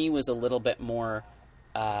one for me was a little bit more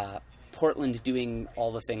Portland doing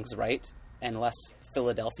all the things right and less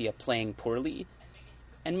Philadelphia playing poorly.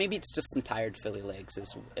 And maybe it's just some tired Philly legs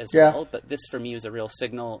as well. But this for me was a real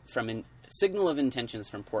signal of intentions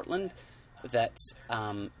from Portland that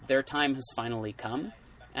their time has finally come,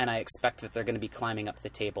 and I expect that they're going to be climbing up the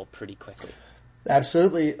table pretty quickly.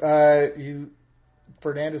 Absolutely.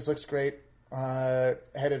 Fernandez looks great.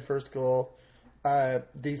 Headed first goal.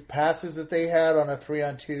 These passes that they had on a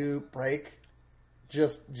 3-on-2 break,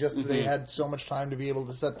 just they had so much time to be able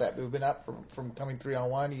to set that movement up from coming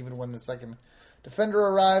 3-on-1, even when the second defender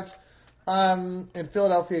arrived. And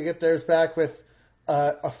Philadelphia get theirs back with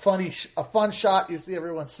a fun shot you see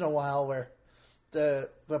every once in a while where the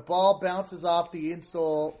ball bounces off the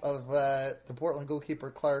insole of the Portland goalkeeper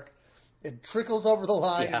Clark. It trickles over the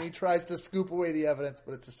line and he tries to scoop away the evidence,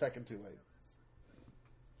 but it's a second too late.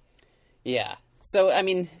 Yeah. So, I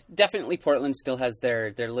mean, definitely Portland still has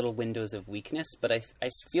their little windows of weakness, but I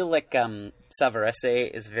feel like Savarese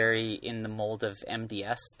is very in the mold of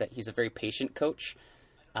MDS, that he's a very patient coach.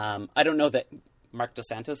 I don't know that Marc Dos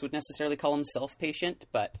Santos would necessarily call himself patient,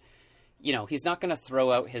 but, you know, he's not going to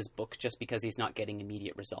throw out his book just because he's not getting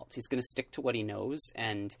immediate results. He's going to stick to what he knows,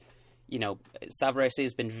 and, you know, Savarese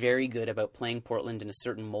has been very good about playing Portland in a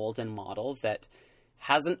certain mold and model that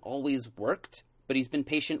hasn't always worked, but he's been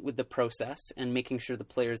patient with the process and making sure the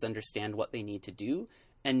players understand what they need to do,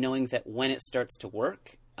 and knowing that when it starts to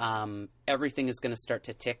work, everything is going to start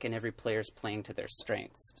to tick and every player's playing to their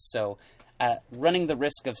strengths. So running the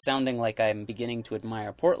risk of sounding like I'm beginning to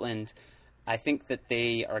admire Portland, I think that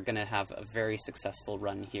they are going to have a very successful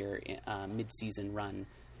run here, mid-season run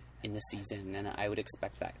in the season, and I would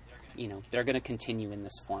expect that, you know, they're going to continue in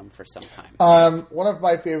this form for some time. One of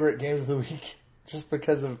my favorite games of the week, just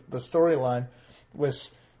because of the storyline,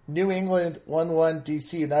 was New England 1-1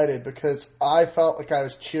 DC United, because I felt like I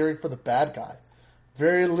was cheering for the bad guy.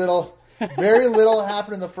 Very little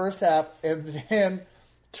happened in the first half, and then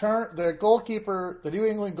the New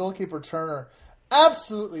England goalkeeper Turner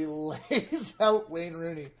absolutely lays out Wayne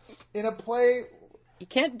Rooney in a play. You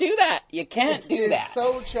can't do that. You can't do that. It's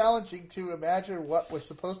so challenging to imagine what was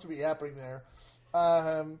supposed to be happening there.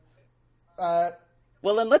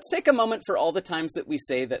 Well, then let's take a moment for all the times that we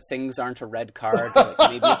say that things aren't a red card. Like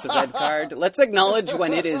maybe it's a red card. Let's acknowledge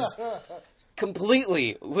when it is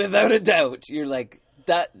completely, without a doubt. You're like,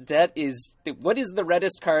 that is, what is the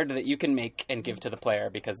reddest card that you can make and give to the player?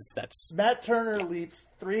 Because that's... Matt Turner leaps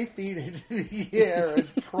 3 feet into the air and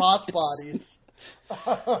crossbodies.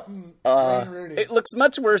 Wayne Rooney. It looks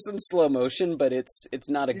much worse in slow motion, but it's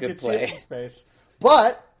not a good play. See it from space.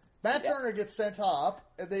 But Matt Turner gets sent off,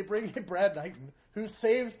 and they bring in Brad Knighton, who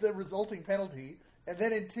saves the resulting penalty, and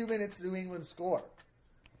then in 2 minutes, New England score.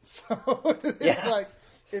 So it's like,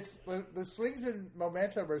 it's the swings in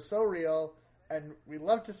momentum are so real, and we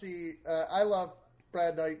love to see. I love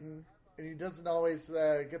Brad Knighton, and he doesn't always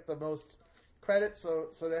get the most credit. So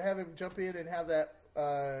to have him jump in and have that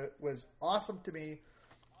was awesome to me.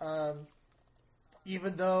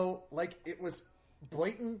 Even though like it was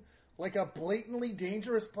blatant. Like a blatantly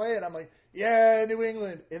dangerous play, and I'm like, yeah, New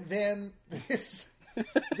England. And then this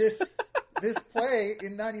play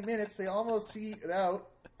in 90 minutes, they almost see it out.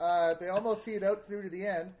 They almost see it out through to the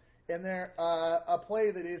end, and they're a play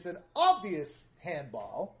that is an obvious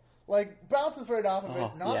handball, like bounces right off of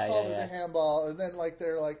it, not called as a handball, and then like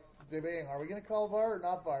they're like debating, are we going to call VAR or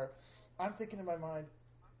not VAR? I'm thinking in my mind,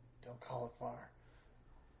 don't call it VAR.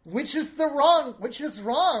 Which is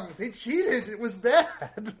wrong. They cheated. It was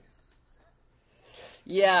bad.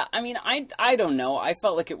 Yeah, I mean, I don't know. I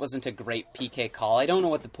felt like it wasn't a great PK call. I don't know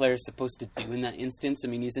what the player's supposed to do in that instance. I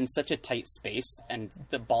mean, he's in such a tight space, and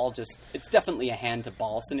the ball it's definitely a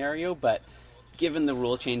hand-to-ball scenario, but given the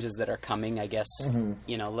rule changes that are coming, I guess,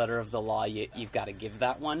 you know, letter of the law, you've got to give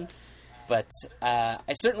that one. But I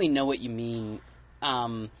certainly know what you mean.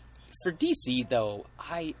 For DC, though,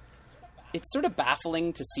 it's sort of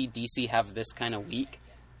baffling to see DC have this kind of week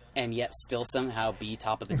and yet still somehow be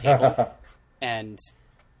top of the table. And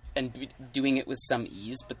doing it with some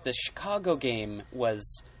ease, but the Chicago game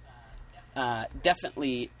was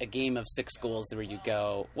definitely a game of 6 goals where you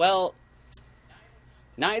go, well,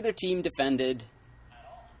 neither team defended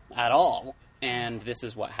at all, and this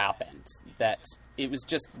is what happened. That it was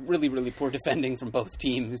just really, really poor defending from both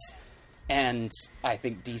teams, and I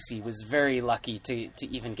think DC was very lucky to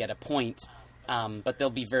even get a point, but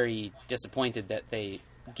they'll be very disappointed that they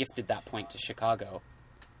gifted that point to Chicago.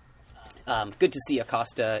 Good to see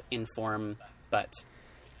Acosta in form, but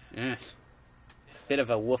bit of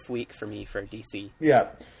a woof week for me for DC.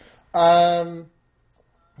 Yeah. The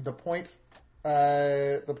point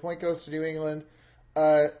goes to New England.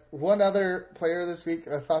 One other player this week,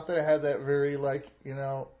 I thought that I had that very, like, you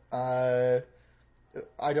know, I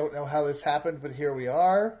don't know how this happened, but here we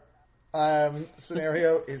are.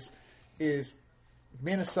 Scenario is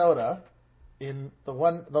Minnesota in the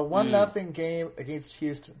 1-0 game against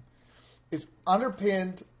Houston. Is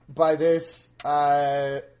underpinned by this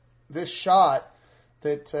shot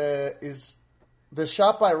that is the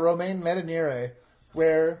shot by Romain Métanire,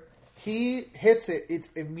 where he hits it. It's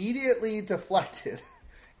immediately deflected,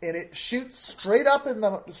 and it shoots straight up in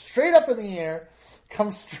the air,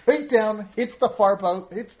 comes straight down, hits the far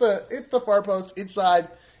post, hits the far post inside,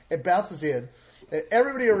 and bounces in. And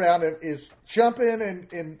everybody around him is jumping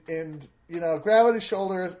and you know, grabbing his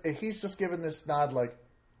shoulders, and he's just giving this nod like,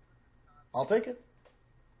 I'll take it.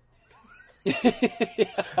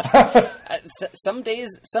 Some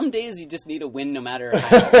days you just need a win no matter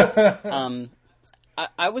how.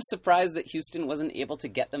 I was surprised that Houston wasn't able to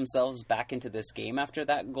get themselves back into this game after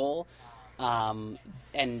that goal.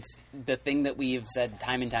 And the thing that we've said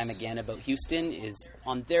time and time again about Houston is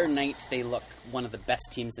on their night, they look one of the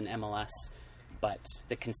best teams in MLS, but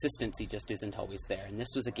the consistency just isn't always there. And this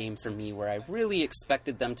was a game for me where I really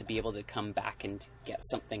expected them to be able to come back and get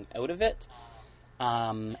something out of it.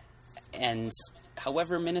 And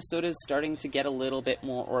however, Minnesota is starting to get a little bit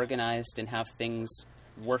more organized and have things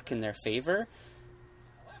work in their favor.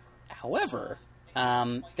 However,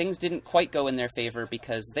 things didn't quite go in their favor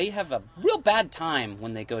because they have a real bad time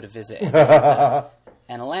when they go to visit Atlanta.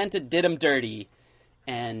 And Atlanta did them dirty.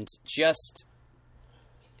 And just,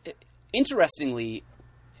 interestingly,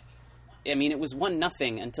 I mean, it was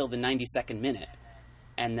 1-0 until the 92nd minute.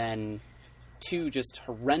 And then 2 just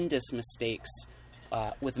horrendous mistakes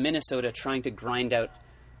with Minnesota trying to grind out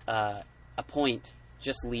a point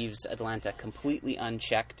just leaves Atlanta completely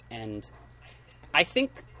unchecked. And I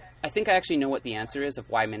think I actually know what the answer is of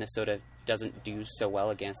why Minnesota doesn't do so well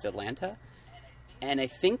against Atlanta. And I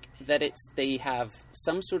think that they have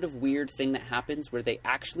some sort of weird thing that happens where they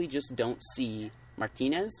actually just don't see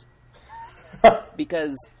Martinez.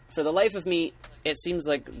 Because for the life of me, it seems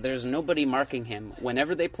like there's nobody marking him.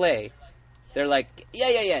 Whenever they play, they're like,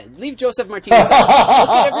 yeah, leave Joseph Martinez out. Look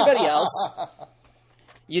at everybody else.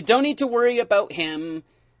 You don't need to worry about him.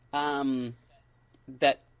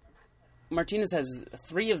 That Martinez has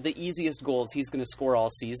 3 of the easiest goals he's going to score all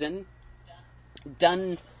season.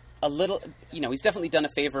 Done a little, he's definitely done a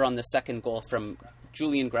favor on the second goal from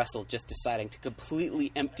Julian Gressel just deciding to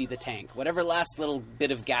completely empty the tank. Whatever last little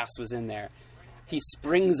bit of gas was in there, he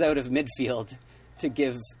springs out of midfield to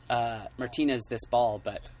give Martinez this ball,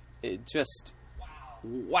 but it just,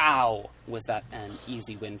 wow, was that an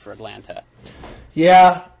easy win for Atlanta.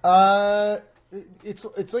 Yeah,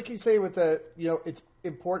 it's like you say with the, it's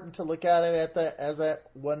important to look at it as that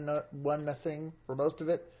one thing for most of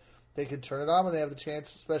it. They could turn it on when they have the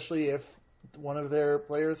chance, especially if one of their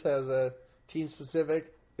players has a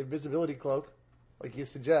team-specific invisibility cloak, like you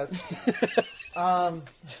suggest. That's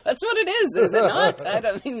what it is it not?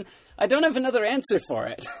 I don't have another answer for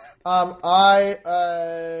it. I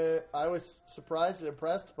was surprised and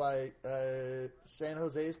impressed by San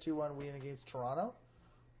Jose's 2-1 win against Toronto.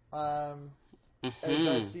 As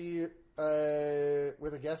I see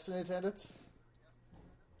with a guest in attendance.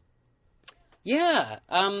 Yeah,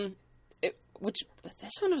 which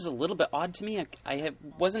this one was a little bit odd to me. I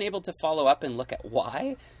wasn't able to follow up and look at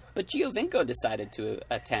why, but Giovinco decided to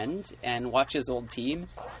attend and watch his old team,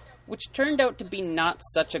 which turned out to be not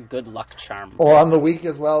such a good luck charm. Or on the week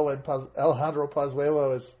as well when Alejandro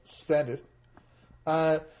Pozuelo is suspended.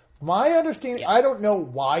 My understanding, I don't know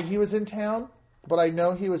why he was in town, but I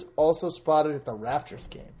know he was also spotted at the Raptors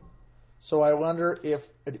game. So I wonder if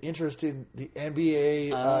an interest in the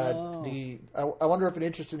NBA, I wonder if an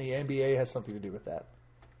interest in the NBA has something to do with that.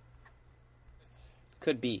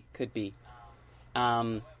 Could be.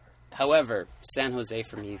 However, San Jose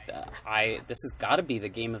for me, this has got to be the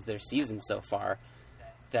game of their season so far.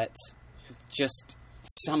 That's just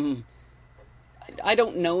I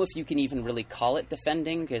don't know if you can even really call it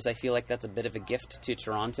defending, because I feel like that's a bit of a gift to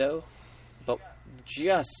Toronto. But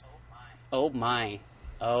just, oh my,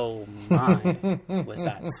 was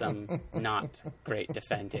that some not great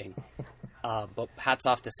defending. But hats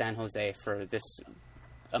off to San Jose for this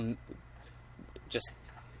just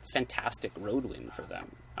fantastic road win for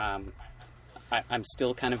them. I'm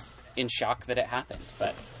still kind of in shock that it happened,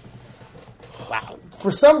 but wow.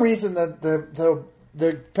 For some reason, the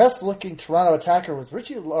best looking Toronto attacker was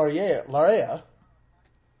Richie Laryea,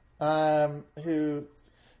 who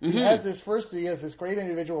he has this great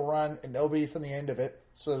individual run and nobody's on the end of it.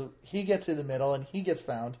 So he gets in the middle and he gets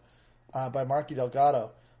found by Marky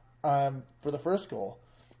Delgado for the first goal.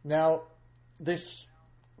 Now, this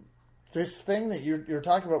thing that you're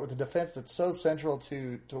talking about with the defense that's so central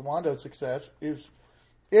to Wando's success is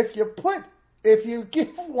if you give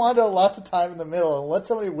Wando lots of time in the middle and let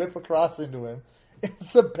somebody whip across into him,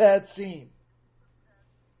 it's a bad scene.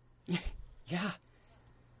 Yeah.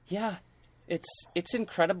 It's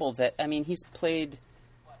incredible that, he's played,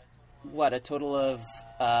 a total of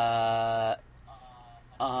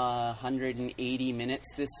 180 minutes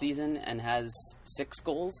this season and has 6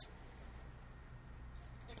 goals?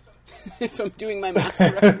 If I'm doing my math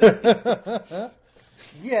right.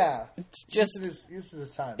 Yeah. It's just... This is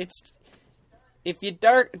his time. If you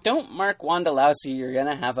don't mark Wondolowski, you're going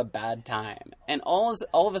to have a bad time. And all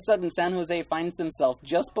of a sudden, San Jose finds themselves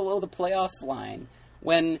just below the playoff line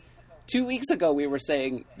when 2 weeks ago we were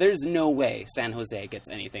saying there's no way San Jose gets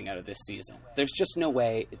anything out of this season. There's just no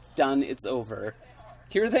way. It's done. It's over.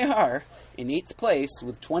 here they are in 8th place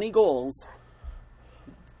with 20 goals.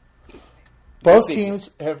 Both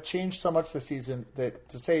teams have changed so much this season that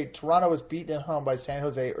to say Toronto was beaten at home by San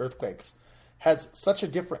Jose Earthquakes has such a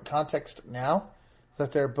different context now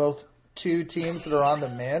that they're both two teams that are on the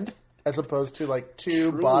mend as opposed to like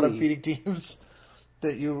two bottom-feeding teams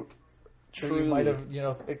that you might have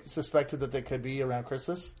suspected that they could be around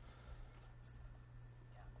Christmas.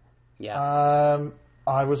 Yeah.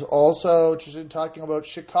 I was also interested in talking about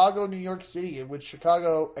Chicago, New York City, in which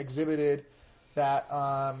Chicago exhibited that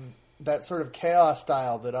that sort of chaos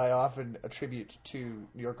style that I often attribute to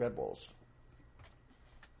New York Red Bulls.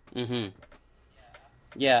 Mm-hmm.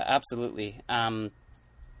 Yeah, absolutely.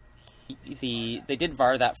 They did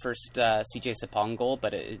VAR that first CJ Sapong goal,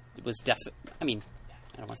 but it was I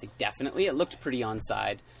don't want to say definitely. It looked pretty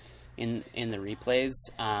onside in the replays.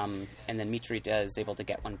 And then Mitrita is able to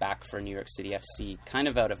get one back for New York City FC, kind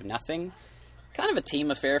of out of nothing. Kind of a team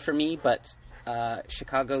affair for me, but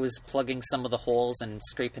Chicago is plugging some of the holes and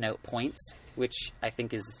scraping out points, which I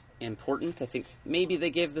think is important. I think maybe they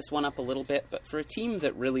gave this one up a little bit, but for a team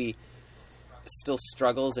that really still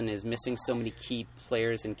struggles and is missing so many key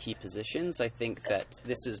players in key positions, I think that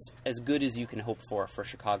this is as good as you can hope for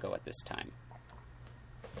Chicago at this time.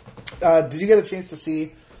 Did you get a chance to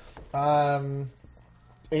see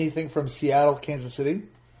anything from Seattle, Kansas City?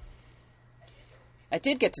 I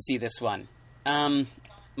did get to see this one.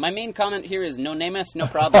 My main comment here is no Namath, no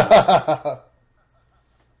problem.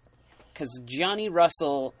 Because Johnny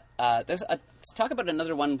Russell, let's talk about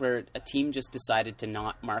another one where a team just decided to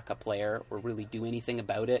not mark a player or really do anything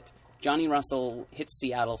about it. Johnny Russell hits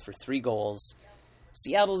Seattle for 3 goals.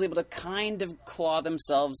 Seattle's able to kind of claw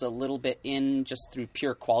themselves a little bit in just through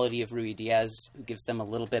pure quality of Ruidíaz, who gives them a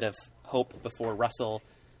little bit of hope before Russell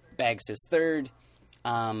bags his 3rd.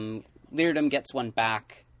 Leardom gets one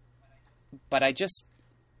back. But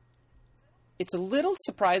it's a little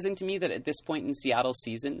surprising to me that at this point in Seattle's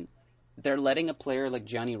season, they're letting a player like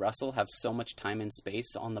Johnny Russell have so much time and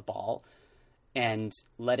space on the ball and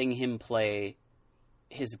letting him play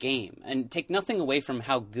his game. And take nothing away from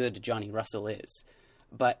how good Johnny Russell is.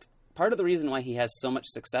 But part of the reason why he has so much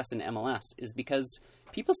success in MLS is because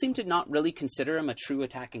people seem to not really consider him a true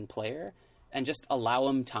attacking player and just allow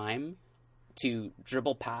him time to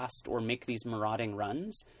dribble past or make these marauding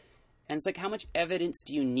runs. And it's like, how much evidence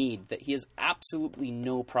do you need that he has absolutely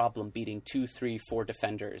no problem beating 2, 3, 4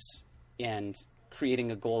 defenders and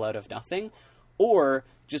creating a goal out of nothing? Or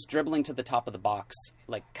just dribbling to the top of the box,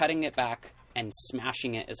 like cutting it back and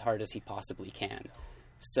smashing it as hard as he possibly can.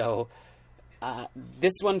 So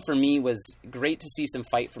this one for me was great to see some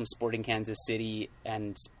fight from Sporting Kansas City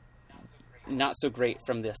and not so great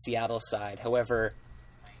from the Seattle side. However,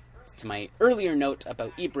 to my earlier note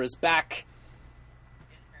about Ibra's back,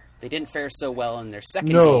 they didn't fare so well in their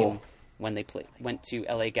second game when they went to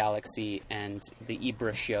LA Galaxy and the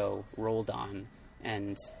Ibra show rolled on,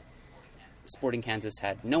 and Sporting Kansas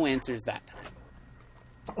had no answers that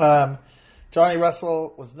time. Johnny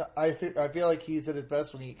Russell was. I feel like he's at his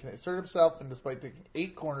best when he can assert himself, and despite taking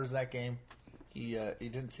 8 corners in that game, he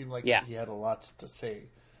didn't seem like he had a lot to say.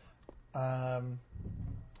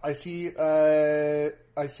 I see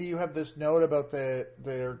you have this note about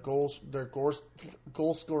their goal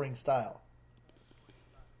scoring style.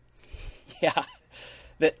 Yeah,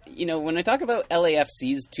 when I talk about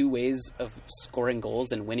LAFC's 2 ways of scoring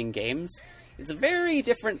goals and winning games, it's very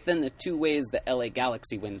different than the 2 ways that LA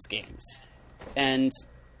Galaxy wins games. And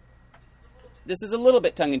this is a little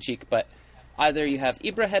bit tongue-in-cheek, but either you have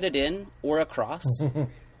Ibra headed in or a cross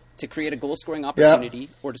to create a goal-scoring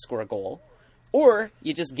opportunity or to score a goal, or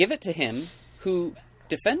you just give it to him, who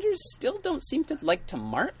defenders still don't seem to like to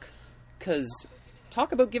mark, because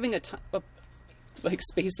talk about giving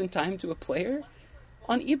space and time to a player.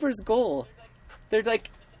 On Ibra's goal, they're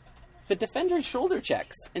like, the defender shoulder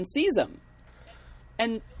checks and sees him,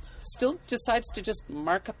 and still decides to just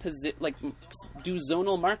mark a do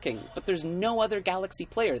zonal marking, but there's no other Galaxy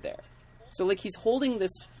player there. So he's holding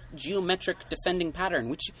this geometric defending pattern,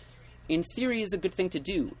 which in theory is a good thing to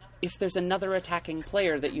do if there's another attacking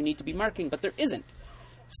player that you need to be marking, but there isn't.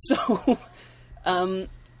 So,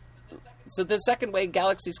 so the second way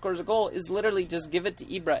Galaxy scores a goal is literally just give it to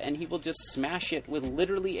Ibra, and he will just smash it with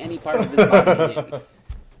literally any part of his body.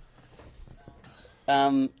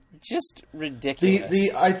 Just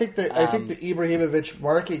ridiculous. I think the Ibrahimovic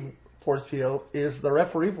marking force field is the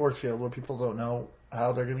referee force field, where people don't know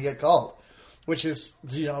how they're going to get called. Which is,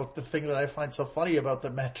 the thing that I find so funny about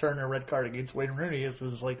the Matt Turner red card against Wayne Rooney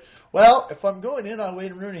is like, well, if I'm going in on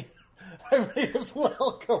Wayne Rooney, I may as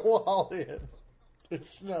well go all in.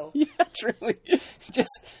 Snow. Yeah, truly.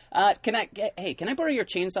 Just can I borrow your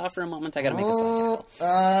chainsaw for a moment? I got to make a slide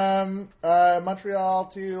tackle. Montreal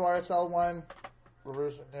 2, RSL 1.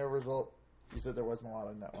 Reversing their result. You said there wasn't a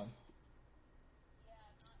lot in that one.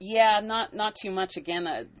 Yeah, not too much.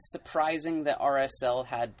 Again, surprising that RSL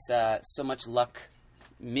had so much luck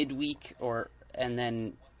midweek, and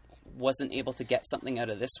then wasn't able to get something out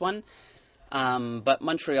of this one. But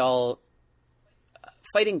Montreal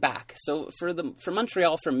fighting back. So for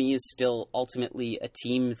Montreal, for me, is still ultimately a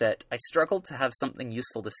team that I struggle to have something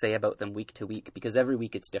useful to say about them week to week, because every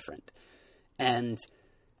week it's different. And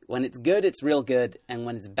when it's good, it's real good, and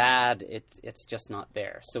when it's bad, it's just not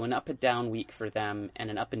there. So an up and down week for them, and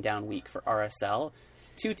an up and down week for RSL.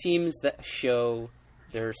 Two teams that show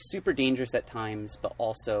they're super dangerous at times, but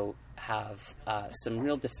also have some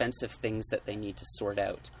real defensive things that they need to sort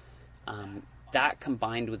out. That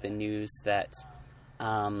combined with the news that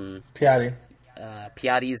Piatti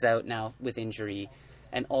is out now with injury,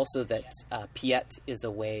 and also that Piet is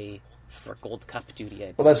away for Gold Cup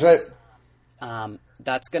duty. Well, that's right.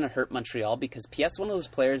 That's going to hurt Montreal, because Piet's one of those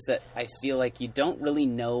players that I feel like you don't really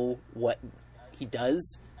know what he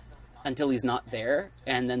does until he's not there,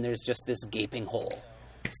 and then there's just this gaping hole.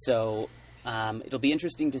 So it'll be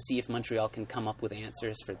interesting to see if Montreal can come up with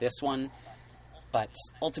answers for this one. But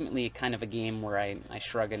ultimately, kind of a game where I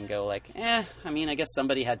shrug and go like, I guess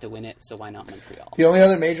somebody had to win it, so why not Montreal? The only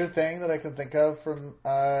other major thing that I can think of from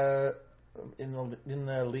in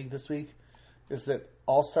the league this week is that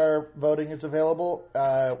All-Star voting is available,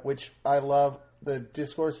 which I love. The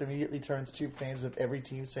discourse immediately turns to fans of every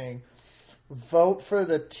team saying, vote for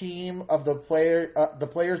the team of the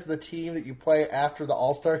players of the team that you play after the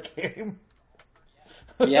All-Star game.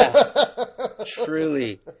 Yeah,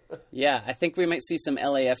 truly. Yeah, I think we might see some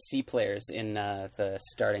LAFC players in the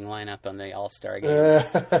starting lineup on the All-Star game.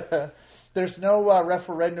 There's no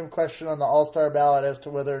referendum question on the All-Star ballot as to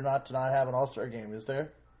whether or not to not have an All-Star game, is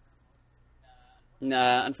there?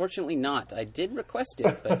 Nah, unfortunately not. I did request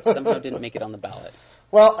it, but somehow didn't make it on the ballot.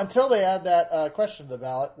 Well, until they add that question to the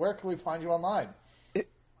ballot, where can we find you online?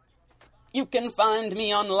 You can find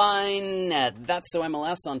me online at That's So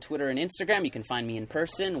MLS on Twitter and Instagram. You can find me in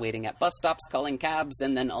person, waiting at bus stops, calling cabs,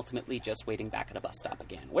 and then ultimately just waiting back at a bus stop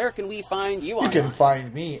again. Where can we find you online? You can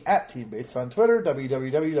find me at Team Bates on Twitter,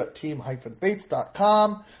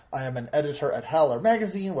 www.team-bates.com. I am an editor at Howler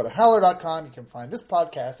Magazine, Howler.com. You can find this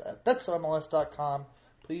podcast at thatsomls.com.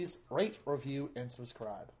 Please rate, review, and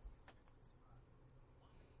subscribe.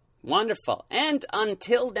 Wonderful. And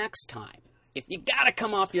until next time, if you gotta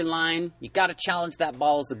come off your line, you gotta challenge that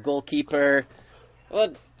ball as a goalkeeper,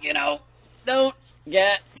 well, don't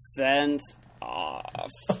get sent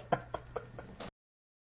off.